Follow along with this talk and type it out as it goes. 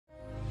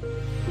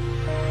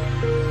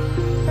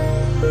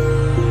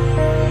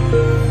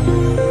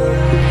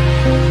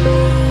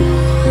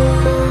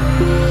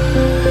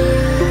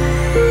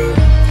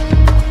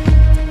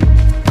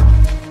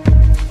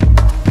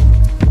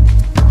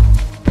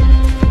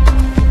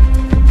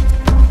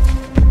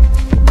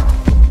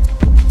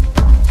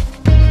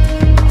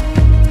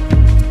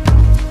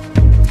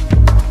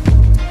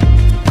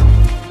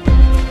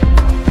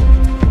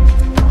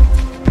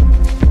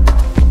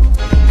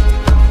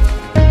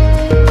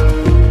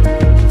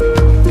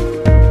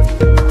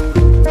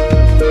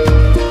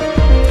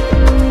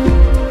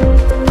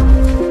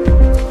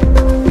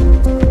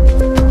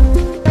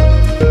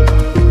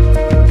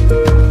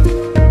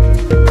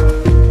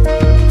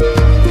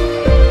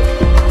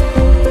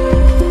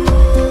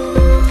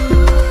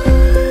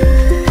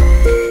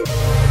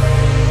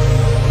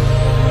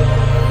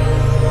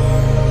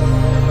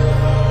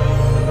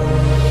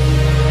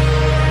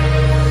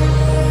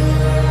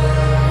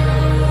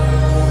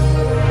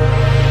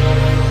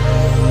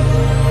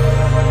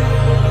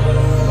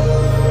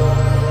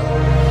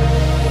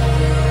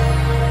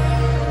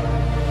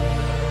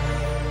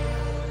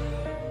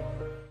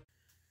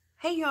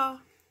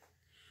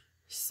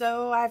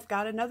So I've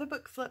got another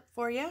book flip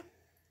for you.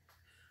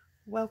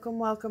 Welcome,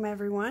 welcome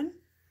everyone.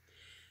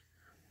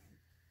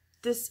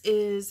 This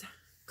is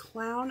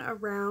Clown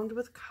Around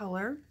with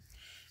Color,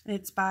 and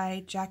it's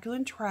by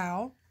Jacqueline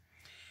Trowell.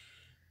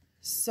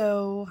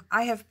 So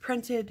I have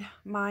printed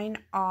mine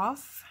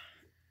off,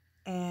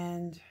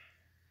 and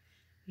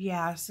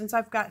yeah, since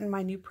I've gotten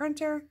my new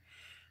printer,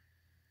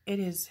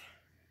 it is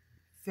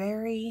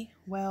very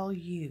well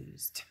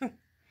used.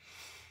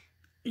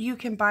 You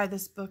can buy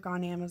this book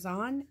on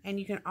Amazon, and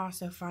you can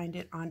also find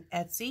it on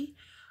Etsy,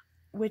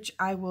 which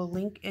I will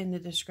link in the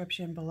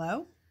description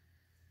below.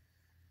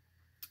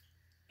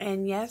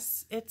 And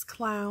yes, it's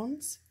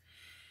clowns,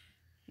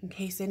 in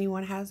case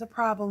anyone has a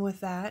problem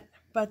with that,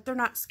 but they're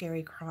not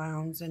scary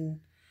clowns, and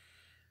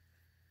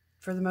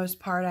for the most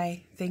part,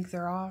 I think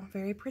they're all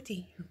very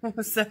pretty.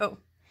 So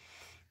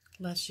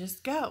let's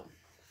just go.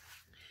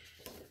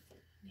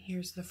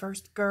 Here's the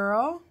first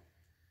girl.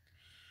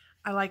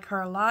 I like her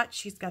a lot.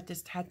 She's got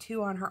this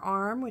tattoo on her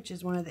arm, which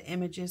is one of the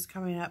images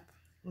coming up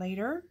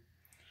later.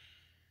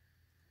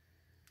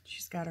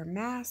 She's got her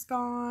mask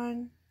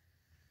on.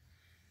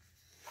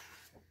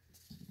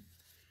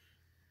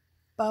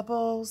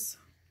 Bubbles.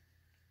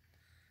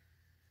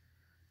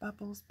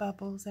 Bubbles,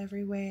 bubbles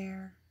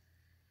everywhere.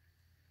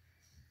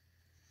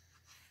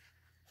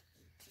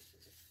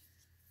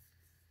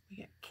 We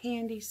got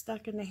candy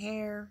stuck in the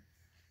hair.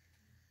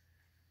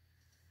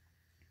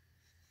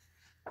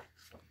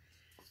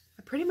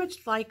 I pretty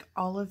much like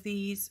all of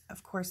these.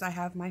 Of course, I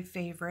have my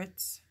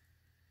favorites.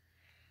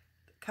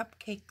 The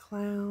Cupcake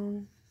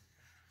Clown.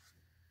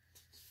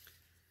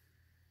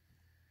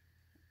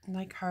 I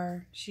like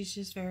her. She's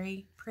just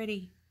very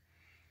pretty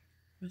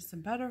with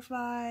some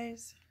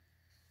butterflies.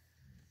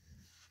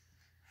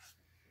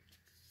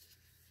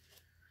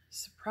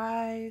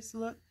 Surprise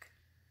look.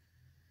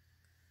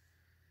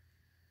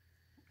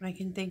 I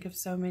can think of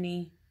so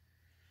many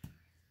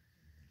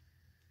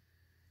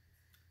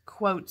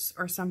quotes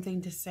or something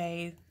to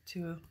say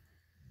to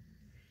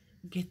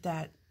get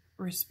that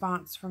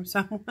response from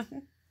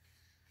someone.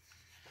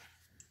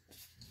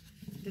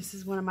 This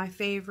is one of my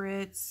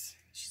favorites.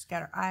 She's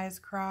got her eyes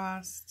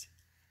crossed.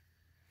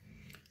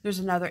 There's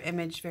another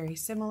image very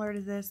similar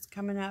to this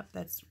coming up.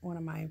 That's one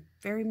of my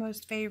very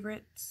most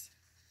favorites.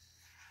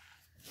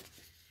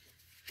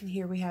 And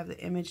here we have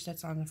the image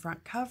that's on the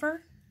front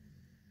cover.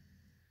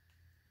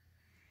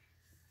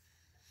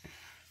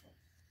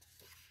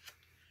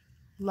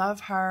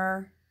 Love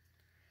her.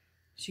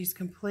 She's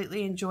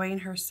completely enjoying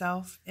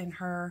herself in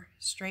her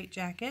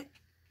straitjacket.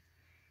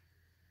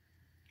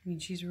 I mean,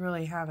 she's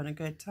really having a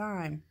good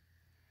time.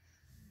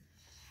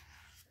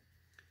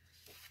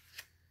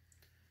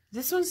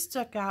 This one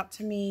stuck out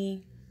to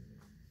me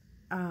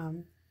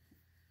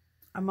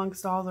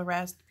amongst all the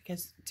rest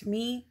because to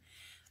me,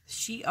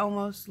 she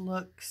almost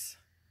looks,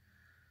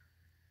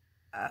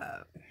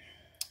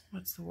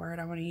 what's the word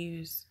I want to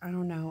use? I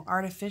don't know,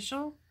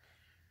 artificial?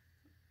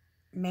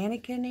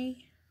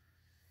 Mannequin-y?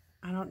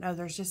 I don't know.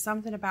 There's just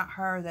something about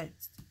her that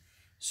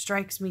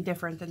strikes me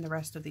different than the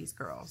rest of these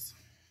girls.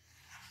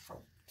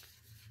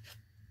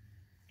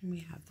 And we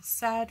have the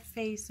sad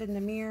face in the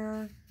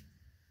mirror.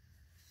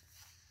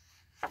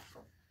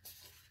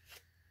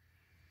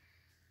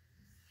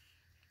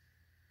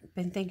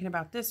 Been thinking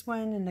about this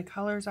one and the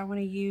colors I want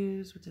to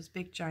use with this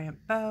big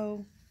giant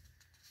bow.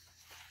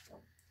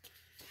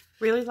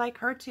 Really like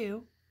her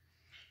too.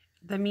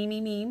 The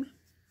Meme.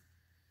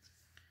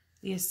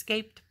 The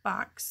Escaped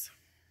Box.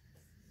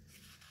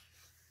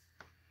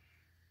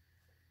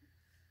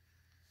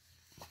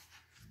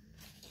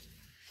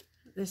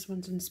 This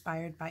one's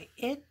inspired by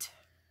It.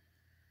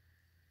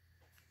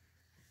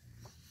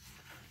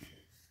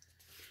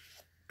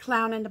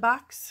 Clown in the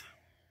Box.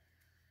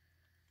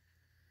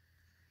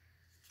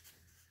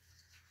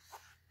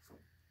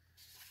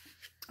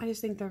 I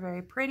just think they're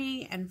very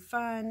pretty and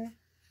fun.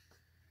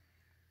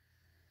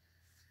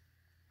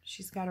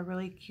 She's got a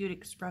really cute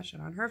expression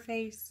on her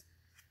face.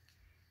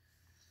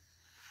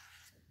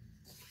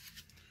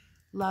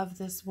 Love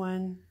this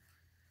one.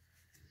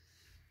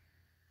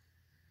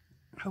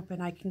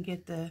 Hoping I can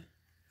get the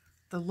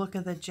look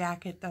of the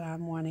jacket that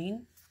I'm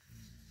wanting.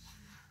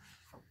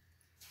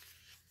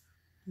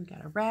 We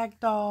got a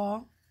rag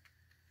doll.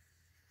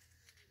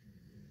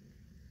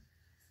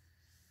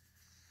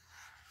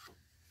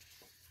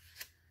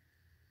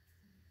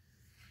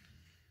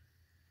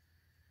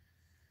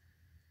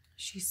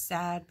 She's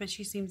sad, but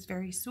she seems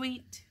very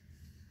sweet.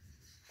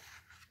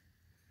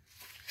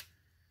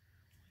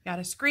 Got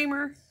a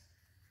Screamer.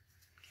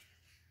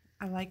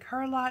 I like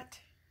her a lot.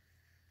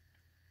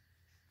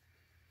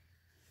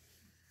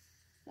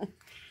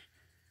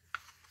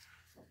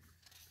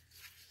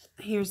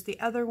 Here's the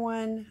other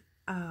one.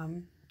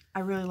 I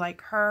really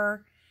like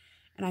her,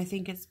 and I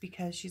think it's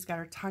because she's got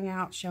her tongue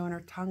out, showing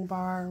her tongue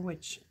bar,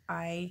 which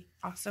I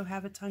also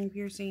have a tongue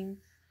piercing.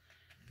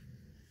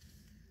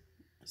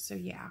 So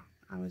yeah,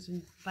 I was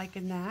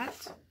liking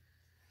that.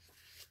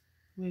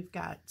 We've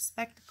got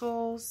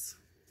spectacles.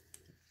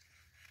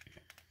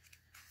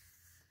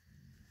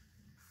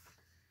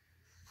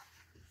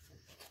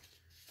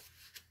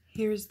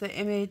 Here's the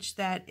image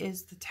that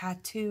is the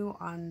tattoo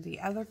on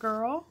the other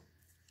girl.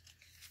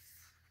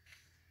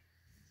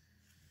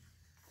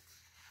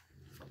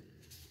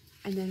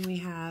 And then we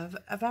have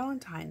a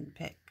Valentine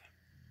pic.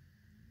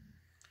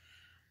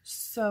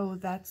 So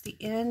that's the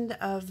end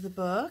of the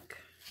book.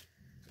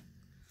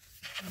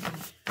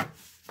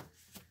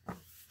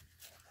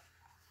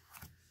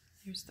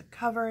 Here's the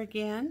cover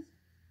again.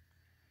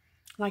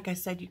 Like I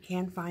said, you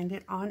can find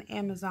it on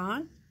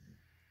Amazon.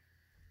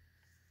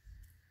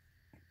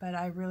 But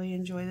I really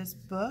enjoy this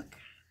book.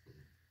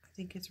 I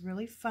think it's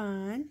really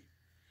fun.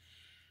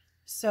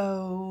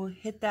 So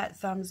hit that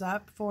thumbs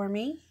up for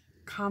me.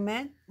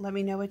 Comment. Let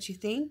me know what you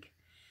think.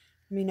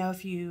 Let me know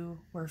if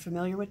you were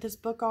familiar with this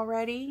book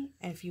already,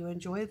 if you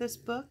enjoy this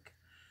book.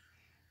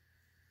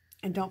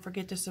 And don't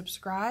forget to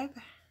subscribe.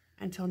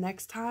 Until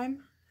next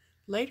time,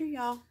 later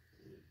y'all.